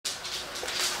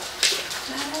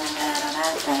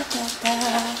Woo.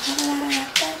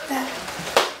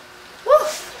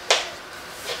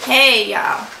 Hey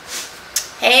y'all.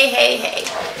 Hey.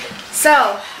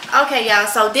 So okay y'all,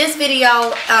 so this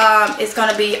video is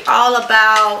gonna be all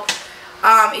about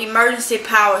emergency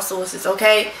power sources.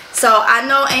 Okay, so I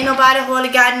know ain't nobody really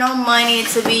got no money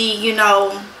to be, you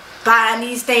know, buying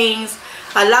these things.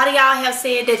 A lot of y'all have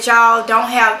said that y'all don't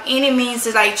have any means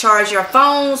to like charge your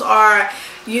phones or,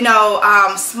 you know,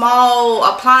 small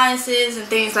appliances and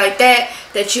things like that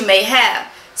you may have.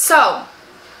 So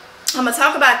I'm gonna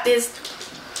talk about this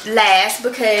last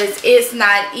because it's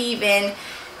not even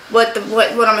what I'm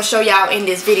gonna show y'all in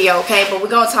this video. Okay, but we're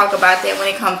gonna talk about that when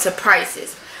it comes to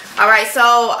prices. All right,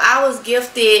 so I was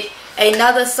gifted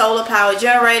another solar power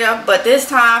generator, but this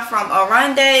time from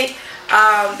Aronde,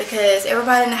 because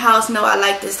everybody in the house know I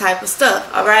like this type of stuff.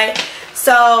 All right,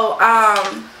 so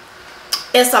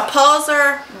it's a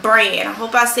Pulsar brand. I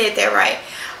hope I said that right.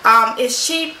 It's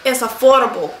cheap, it's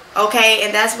affordable, okay,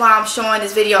 and that's why I'm showing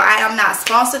this video. I am not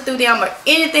sponsored through them or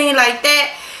anything like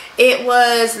that. It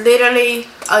was literally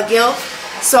a gift.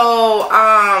 So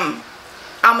I'm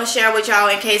gonna share with y'all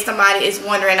in case somebody is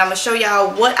wondering. I'm gonna show y'all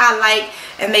what I like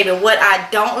and maybe what I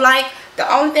don't like. The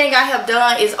only thing I have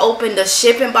done is open the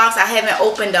shipping box. I haven't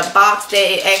opened the box that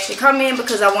it actually come in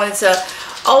because I wanted to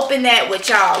open that with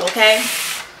y'all. Okay,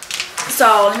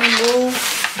 so let me move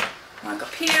my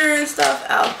computer and stuff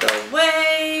out the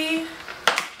way,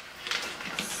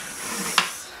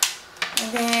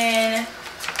 and then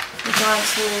we're going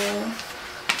to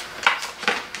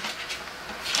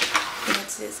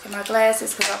get my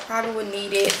glasses because I probably would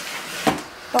need it.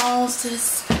 Phones to the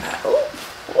side.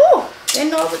 Ooh,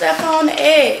 didn't know it was that far on the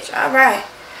edge. All right,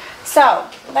 so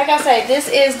like I said, this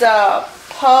is the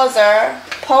Pulsar.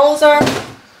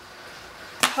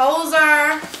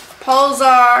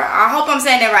 I hope I'm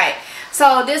saying that right.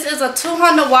 So this is a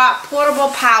 200 watt portable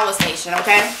power station.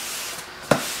 Okay,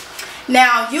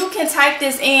 now you can type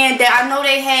this in. That I know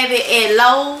they have it at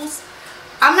Lowe's.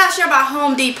 I'm not sure about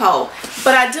Home Depot,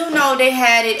 but I do know they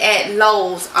had it at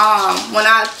Lowe's. When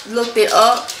I looked it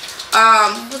up,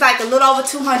 it was like a little over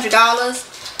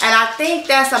 $200, and I think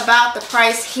that's about the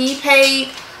price he paid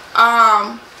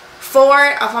for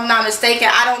it, if I'm not mistaken.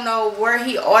 I don't know where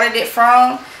he ordered it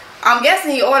from. I'm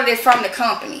guessing he ordered it from the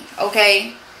company.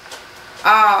 Okay,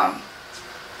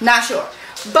 not sure,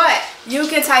 but you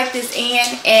can type this in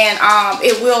and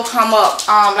it will come up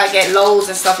like at Lowe's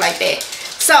and stuff like that.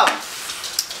 So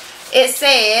it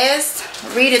says,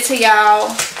 read it to y'all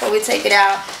before we take it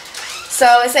out.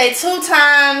 So it says 2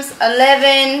 times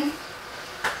 11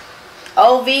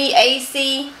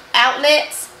 OVAC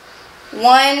outlets,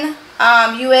 1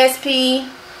 USB.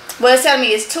 Well, it's telling me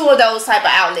it's 2 of those type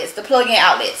of outlets, the plug-in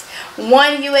outlets.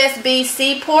 1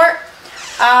 USB-C port,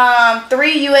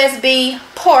 3 USB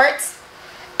ports,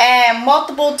 and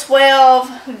multiple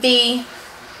 12V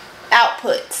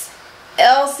outputs.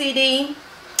 LCD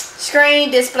screen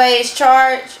displays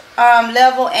charge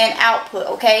level and output.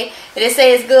 Okay, and it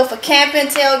says it's good for camping,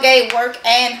 tailgate, work,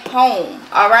 and home.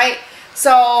 All right,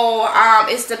 so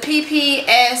it's the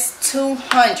PPS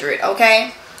 200.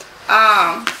 Okay,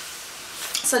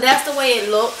 so that's the way it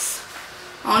looks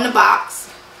on the box.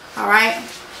 All right,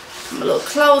 I'm a little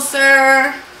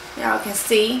closer, y'all can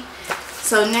see.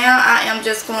 So now I am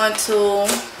just going to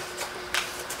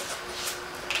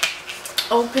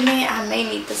open it. I may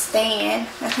need to stand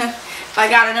if I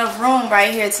got enough room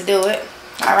right here to do it.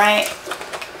 All right,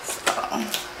 so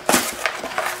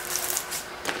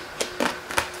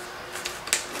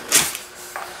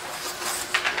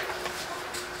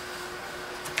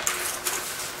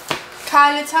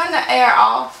Kylie, turn the air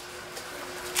off.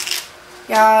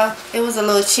 Y'all, it was a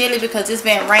little chilly because it's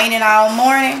been raining all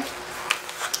morning.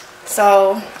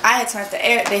 So I had turned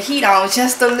the heat on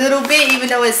just a little bit, even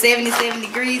though it's 77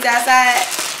 degrees outside.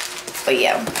 But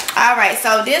yeah, all right.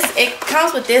 So it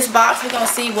comes with this box. We're gonna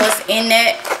see what's in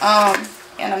that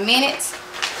in a minute,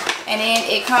 and then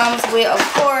it comes with, of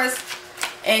course,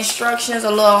 instructions, a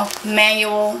little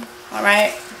manual. All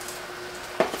right.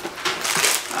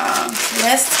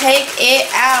 Let's take it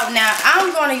out now.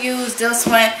 I'm gonna use this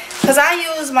one because I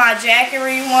use my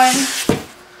Jackery one.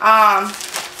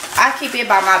 I keep it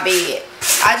by my bed.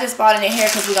 I just bought it in here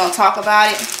because we're going to talk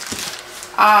about it.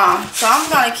 So I'm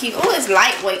going to keep... Oh, it's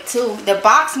lightweight too. The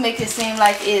box makes it seem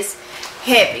like it's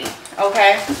heavy.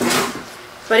 Okay.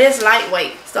 But it's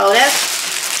lightweight. So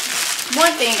that's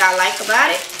one thing I like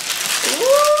about it.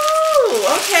 Ooh,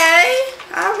 okay.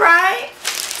 Alright.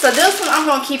 So this one I'm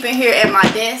going to keep in here at my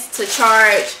desk to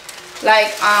charge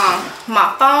like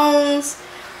my phones.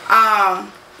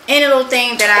 Any little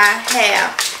thing that I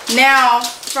have. Now,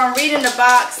 from reading the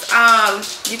box,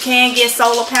 you can get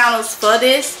solar panels for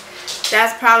this.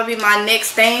 That's probably my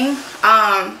next thing.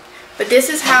 But this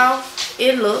is how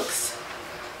it looks.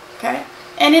 Okay,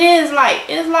 and it is light.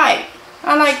 It's light.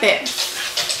 I like that.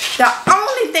 The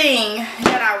only thing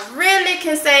that I really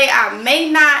can say I may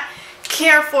not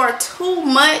care for too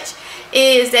much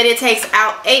is that it takes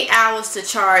 8 hours to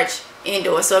charge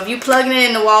indoors. So if you plugging it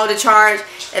in the wall to charge,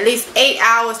 at least 8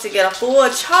 hours to get a full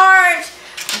charge.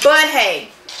 But hey,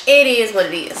 it is what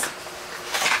it is.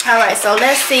 Alright, so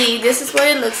let's see. This is what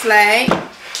it looks like.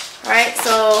 Alright,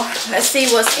 so let's see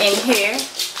what's in here.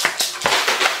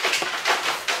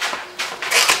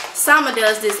 Summer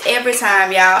does this every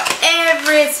time, y'all.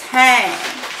 Every time.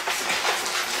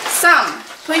 Summer,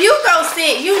 when you go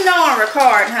sit, you know I'm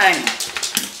recording, honey.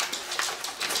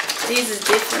 These is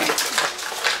different.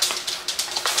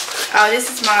 Oh, this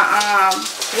is my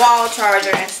wall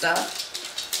charger and stuff.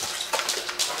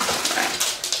 Right.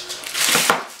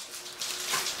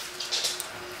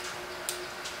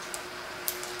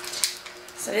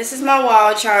 So this is my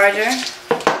wall charger.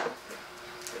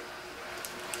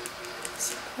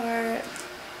 This part.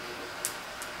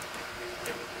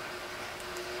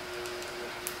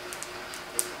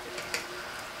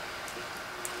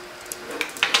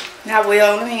 Now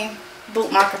let me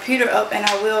boot my computer up and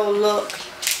I will look.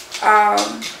 I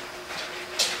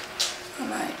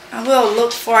will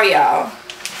look for y'all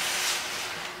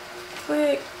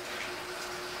quick.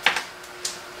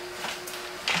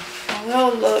 I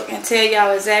will look and tell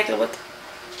y'all exactly what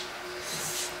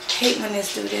I hate when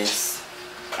this do this.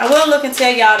 I will look and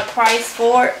tell y'all the price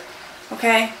for it.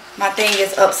 Okay, my thing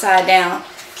is upside down,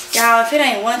 y'all. If it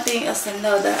ain't one thing, it's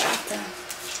another. I have to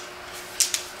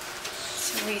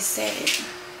reset it.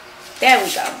 There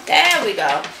we go. There we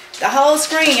go. The whole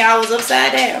screen, y'all, was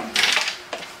upside down.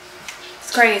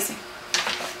 It's crazy.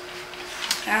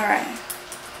 Alright.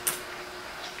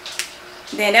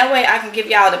 Then that way I can give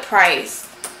y'all the price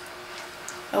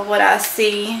of what I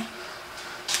see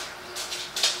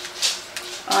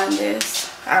on this.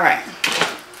 Alright.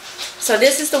 So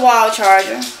this is the wall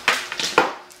charger.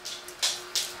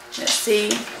 Let's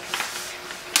see.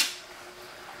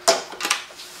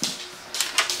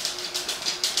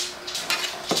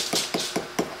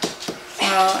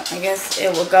 I guess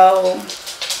it will go.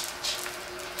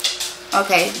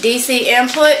 Okay, DC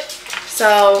input.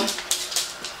 So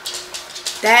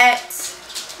that's,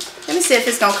 let me see if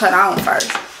it's gonna cut on first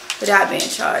without being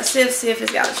charged. See if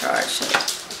it's got a charge.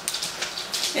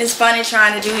 It's funny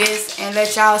trying to do this and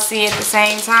let y'all see at the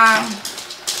same time.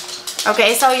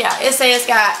 Okay, so yeah, it says it's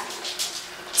got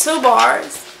 2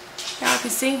 bars. Y'all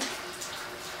can see.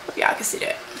 Hope y'all can see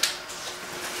that.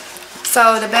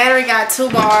 So the battery got 2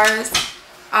 bars.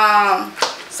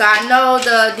 So I know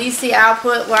the DC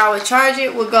output where I would charge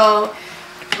it would go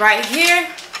right here,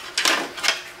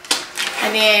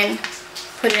 and then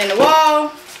put it in the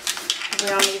wall. We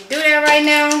don't need to do that right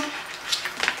now.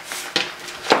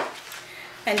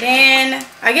 And then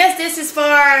I guess this is for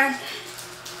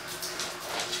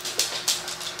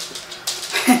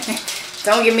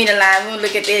don't give me the line. We'll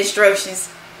look at the instructions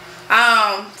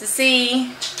to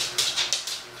see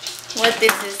what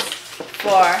this is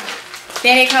for.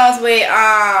 Then it comes with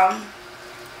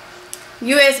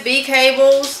USB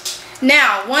cables.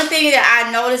 Now, one thing that I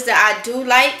noticed that I do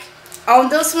like on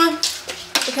this one,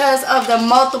 because of the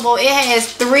multiple, it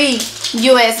has 3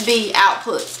 USB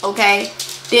outputs, okay?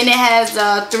 Then it has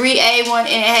the 3A one,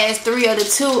 and it has 3 of the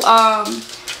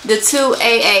 2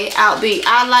 AA out B.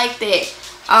 I like that.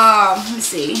 Let me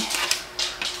see.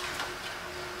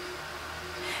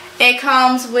 It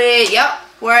comes with, yep.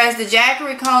 Whereas the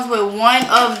Jackery comes with 1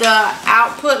 of the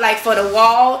output, like for the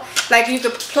wall, like you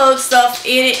could plug stuff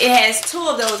in it. It has 2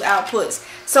 of those outputs,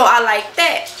 so I like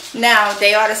that. Now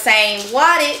they are the same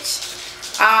wattage,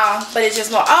 but it's just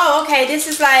more. Oh, okay. This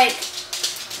is like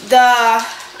the,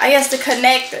 I guess, the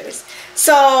connectors.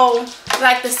 So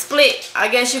like the split, I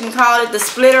guess you can call it the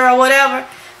splitter or whatever.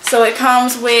 So it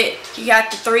comes with, you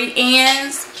got the 3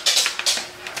 ends.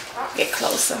 Get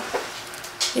closer.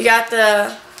 You got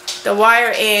the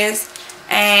wire ends,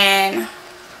 and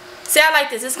see, I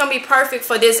like this. It's gonna be perfect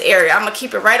for this area. I'm gonna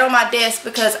keep it right on my desk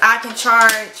because I can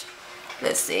charge,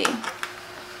 let's see,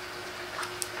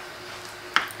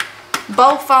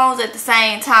 both phones at the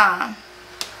same time.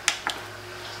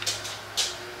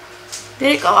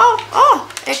 Did it go off? Oh,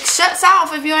 it shuts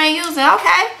off if you ain't using it.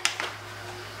 Okay.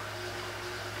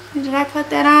 Did I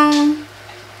put that on?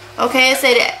 Okay, it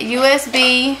said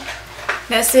USB.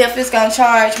 Let's see if it's gonna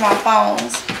charge my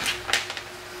phones.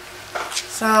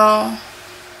 So,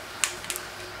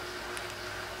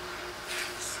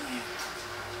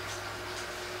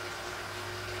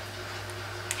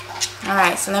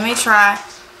 Alright, so let me try.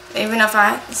 Even if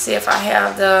I see if I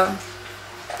have the...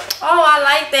 Oh, I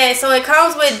like that. So it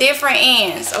comes with different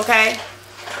ends, okay?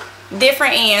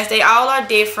 Different ends. They all are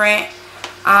different.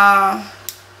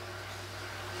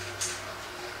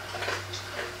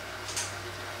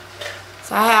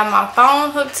 So I have my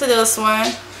phone hooked to this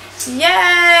one.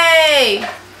 Yay!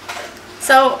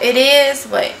 So it is,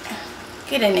 wait,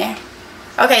 get in there.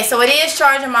 Okay, so it is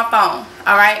charging my phone,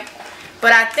 alright?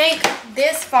 But I think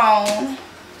this phone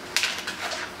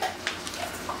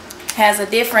has a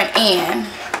different end.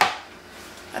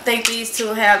 I think these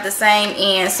two have the same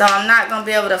end, so I'm not going to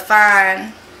be able to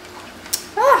find...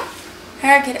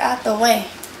 hair, get out the way.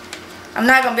 I'm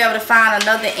not going to be able to find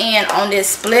another end on this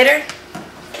splitter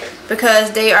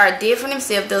because they are different. Let me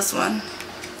see if this one...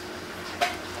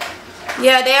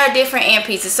 Yeah, they are different end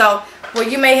pieces. So where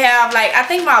you may have, like, I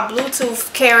think my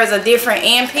Bluetooth carries a different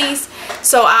end piece,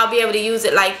 so I'll be able to use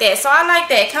it like that. So I like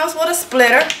that. It comes with a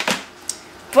splitter,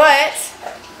 but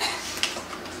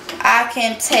I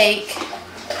can take...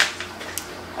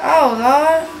 Oh,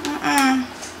 Lord.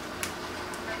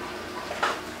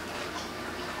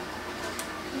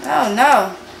 Oh,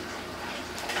 no.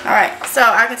 Alright, so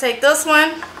I can take this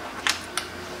one.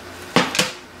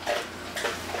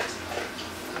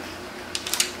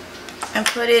 And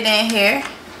put it in here.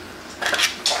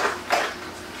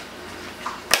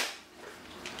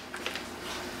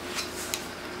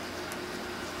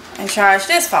 And charge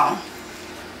this phone.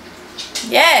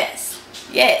 Yes.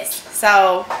 Yes.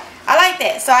 So I like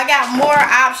that. So I got more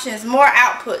options, more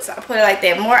outputs. I put it like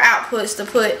that. More outputs to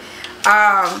put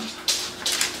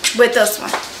with this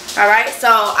one. Alright. So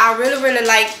I really, really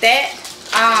like that.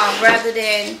 Rather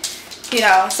than, you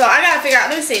know. So I gotta figure out,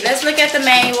 let me see. Let's look at the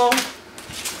manual.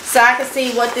 So I can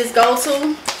see what this goes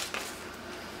to.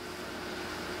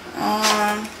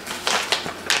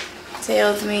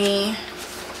 Tells me.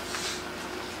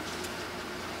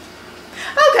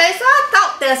 Okay, so I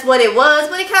thought that's what it was,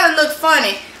 but it kind of looked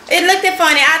funny. It looked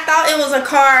funny. I thought it was a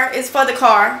car. It's for the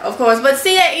car, of course. But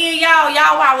see that end, y'all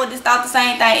I would have thought the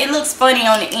same thing. It looks funny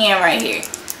on the end right here.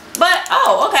 But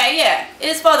oh, okay, yeah,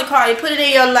 it's for the car. You put it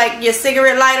in your your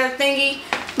cigarette lighter thingy,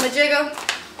 majigga.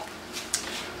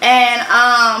 And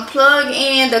plug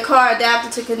in the car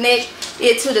adapter to connect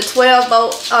it to the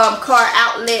 12-volt car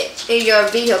outlet in your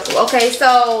vehicle. Okay,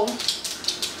 so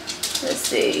let's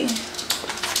see.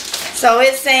 So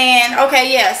it's saying,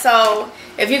 okay, yeah, so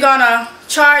if you're gonna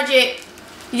charge it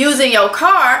using your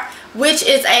car, which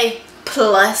is a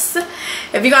plus,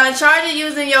 if you're gonna charge it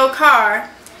using your car,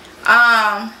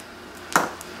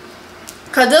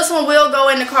 because this one will go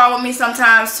in the car with me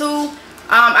sometimes too.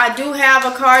 I do have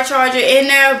a car charger in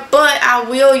there, but I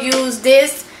will use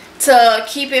this to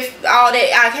keep it all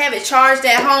that. I have it charged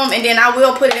at home, and then I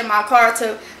will put it in my car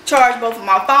to charge both of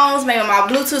my phones, maybe my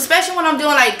Bluetooth, especially when I'm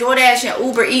doing like DoorDash and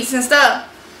Uber Eats and stuff.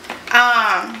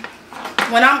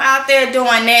 When I'm out there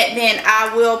doing that, then I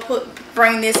will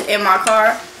bring this in my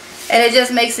car, and it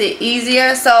just makes it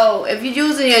easier. So if you're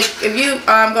using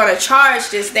gonna charge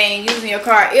this thing using your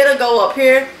car, it'll go up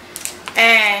here.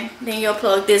 And then you'll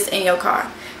plug this in your car.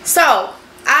 So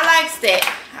I likes that.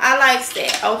 I likes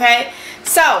that. Okay.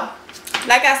 So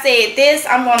like I said, this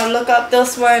I'm gonna look up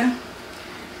this one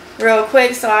real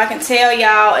quick so I can tell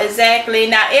y'all exactly.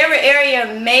 Now every area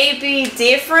may be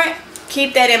different.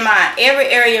 Keep that in mind. Every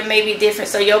area may be different,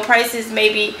 so your prices may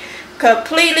be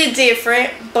completely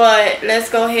different. But let's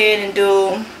go ahead and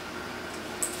do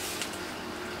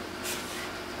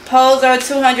Pulsar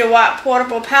 200-watt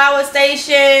portable power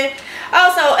station.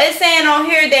 Also, it's saying on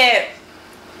here that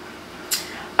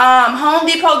Home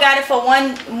Depot got it for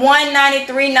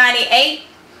 $193.98.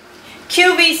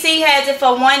 QVC has it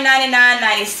for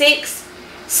 $199.96.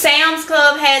 Sam's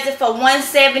Club has it for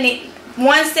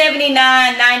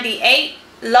 $179.98.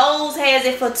 Lowe's has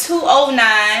it for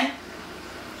 $209.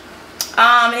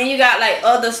 And then you got like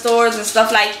other stores and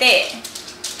stuff like that.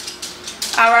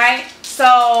 Alright,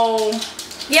 so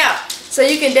yeah. So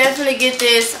you can definitely get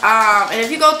this, and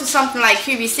if you go to something like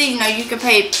QVC, you know, you can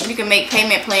make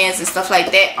payment plans and stuff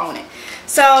like that on it.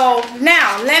 So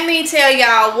now let me tell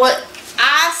y'all what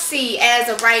I see as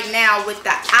of right now with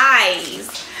the eyes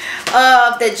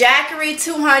of the Jackery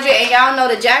 200. And y'all know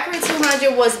the Jackery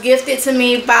 200 was gifted to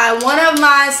me by one of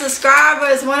my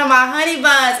subscribers, one of my honey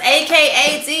buns,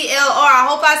 aka DLR. I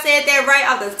hope I said that right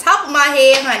off the top of my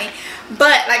head, honey.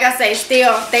 But like I say,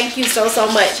 still thank you so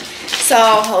much. So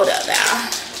hold up now.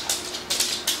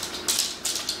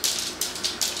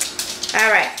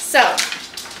 Alright, so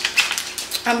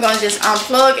I'm gonna just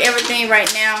unplug everything right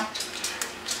now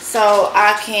so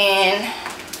I can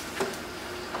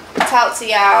talk to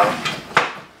y'all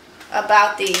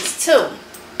about these two.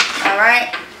 Alright.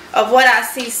 right? Of what I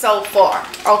see so far.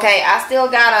 Okay, I still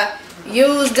gotta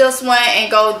use this one and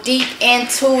go deep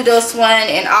into this one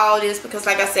and all this, because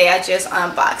like I say, I just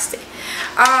unboxed it.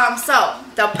 So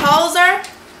the Pulsar,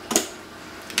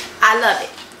 I love it.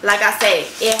 Like I say,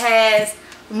 it has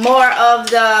more of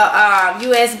the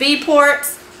USB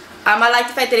ports. I like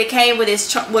the fact that it came with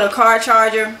with a car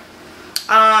charger.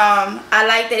 I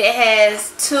like that it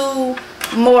has 2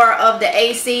 more of the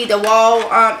AC, the wall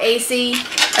AC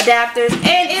adapters,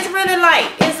 and it's really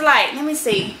light. It's light. Let me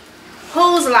see,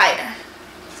 who's lighter?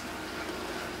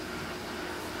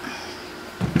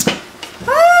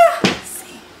 Let's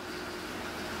see.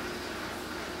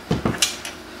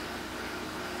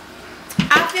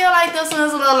 I feel like this one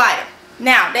is a little lighter.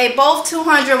 Now they both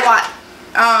 200 watt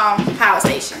power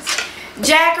stations.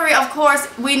 Jackery, of course,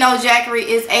 we know Jackery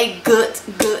is a good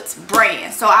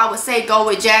brand, so I would say go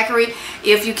with Jackery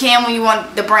if you can when you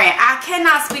want the brand. I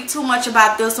cannot speak too much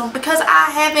about this one because I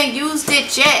haven't used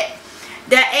it yet.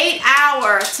 The 8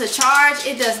 hours to charge,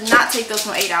 it does not take this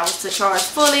one 8 hours to charge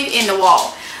fully in the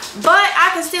wall, but I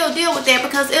can still deal with that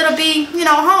because it'll be, you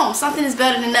know, home. Something is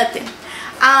better than nothing.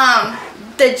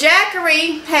 The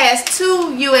Jackery has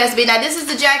 2 USB. Now this is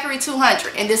the Jackery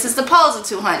 200 and this is the Pulsar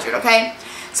 200, okay?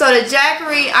 So the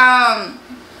Jackery,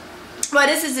 well,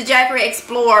 this is the Jackery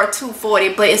Explorer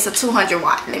 240, but it's a 200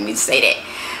 watt. Let me say that.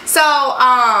 So,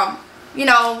 you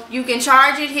know, you can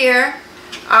charge it here.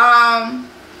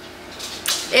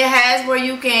 It has where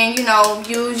you can, you know,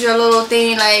 use your little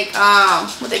thing like,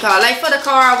 what they call it, like for the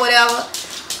car or whatever.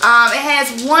 It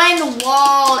has 1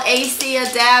 wall AC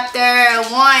adapter,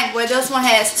 where this one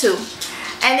has 2.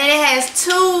 And then it has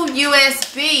 2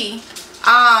 USB,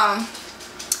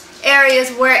 areas,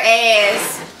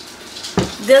 whereas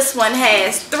this one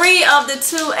has 3 of the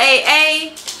 2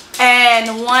 AA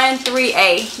and 1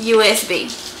 3A USB.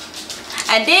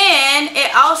 And then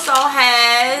it also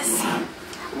has,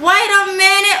 wait a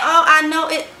minute, oh, I know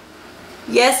it,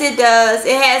 yes it does,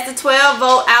 it has the 12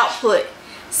 volt output.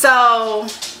 So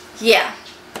yeah,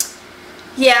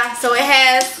 so it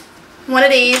has one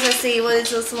of these. Let's see, what is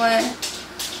this one?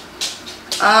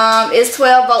 It's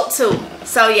 12 volt too.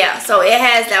 So yeah, so it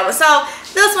has that one. So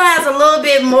this one has a little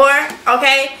bit more.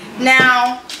 Okay,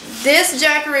 now this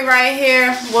Jackery right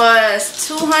here was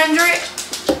 200.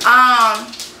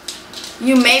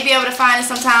 You may be able to find it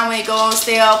sometime when it goes on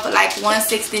sale for like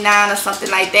 169 or something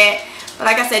like that. But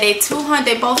like I said, they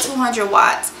both 200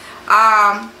 watts.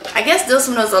 I guess this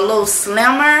one is a little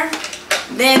slimmer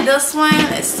than this one.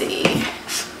 Let's see.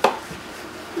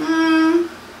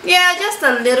 Yeah, just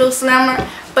a little slimmer,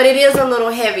 but it is a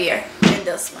little heavier than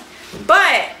this one.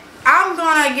 But I'm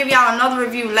gonna give y'all another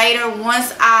review later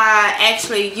once I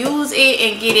actually use it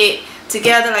and get it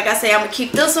together. Like I say, I'm gonna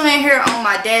keep this one in here on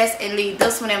my desk and leave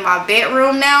this one in my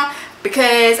bedroom now,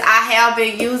 because I have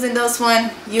been using this one,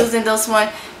 using this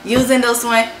one.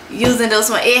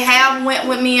 It have went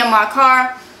with me in my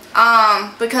car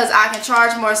because I can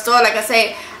charge more store. Like I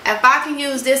say, if I can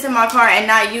use this in my car and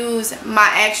not use my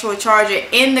actual charger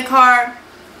in the car,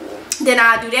 then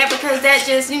I'll do that, because that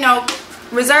just, you know,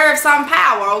 reserves some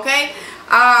power, okay?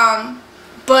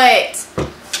 But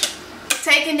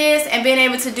taking this and being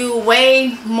able to do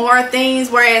way more things,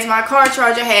 whereas my car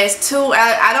charger has 2.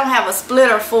 I don't have a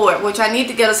splitter for it, which I need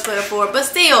to get a splitter for it, but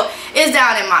still, it's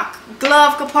down in my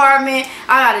glove compartment.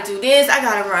 I gotta do this, I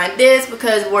gotta run this,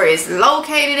 because where it's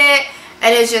located at,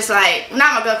 and it's just like,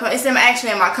 not my glove compartment, it's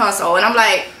actually in my console, and I'm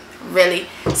like, really?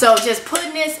 So just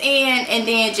putting this in and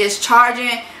then just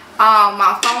charging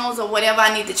my phones or whatever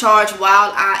I need to charge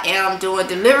while I am doing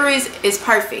deliveries is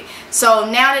perfect. So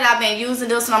now that I've been using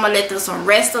this one, I'm gonna let this one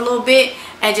rest a little bit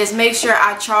and just make sure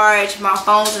I charge my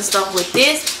phones and stuff with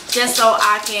this, just so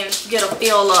I can get a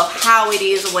feel of how it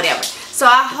is or whatever. So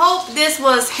I hope this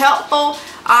was helpful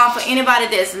for anybody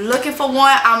that's looking for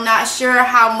one. I'm not sure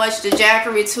how much the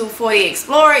Jackery 240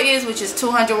 Explorer is, which is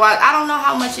 200 watts. I don't know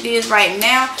how much it is right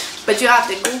now, but you have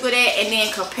to Google that and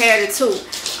then compare the two.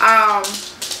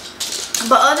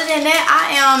 But other than that,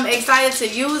 I am excited to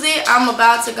use it. I'm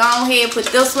about to go ahead and put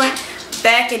this one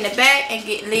back in the back and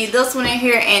leave this one in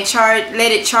here and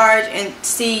let it charge and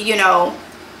see, you know,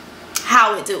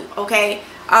 how it do. Okay,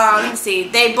 let me see.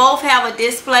 They both have a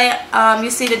display.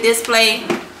 You see the display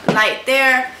light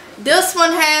there. This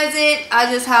one has it. I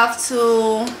just have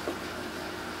to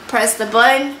press the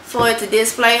button for it to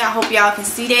display. I hope y'all can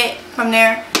see that from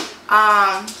there.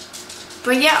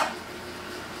 But yeah.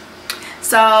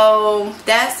 So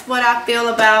that's what I feel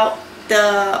about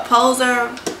the Pulsar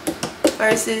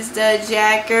versus the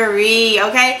Jackery.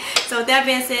 Okay, so with that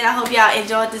being said, I hope y'all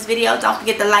enjoyed this video. Don't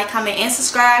forget to like, comment, and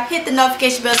subscribe. Hit the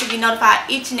notification bell so you be notified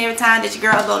each and every time that your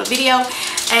girl upload a video.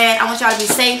 And I want y'all to be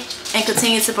safe and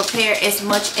continue to prepare as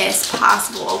much as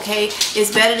possible. Okay,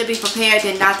 it's better to be prepared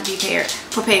than not to be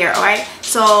prepared. All right,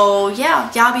 so yeah,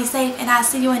 y'all be safe, and I'll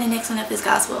see you in the next one if it's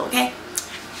God's will. Okay,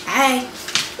 bye.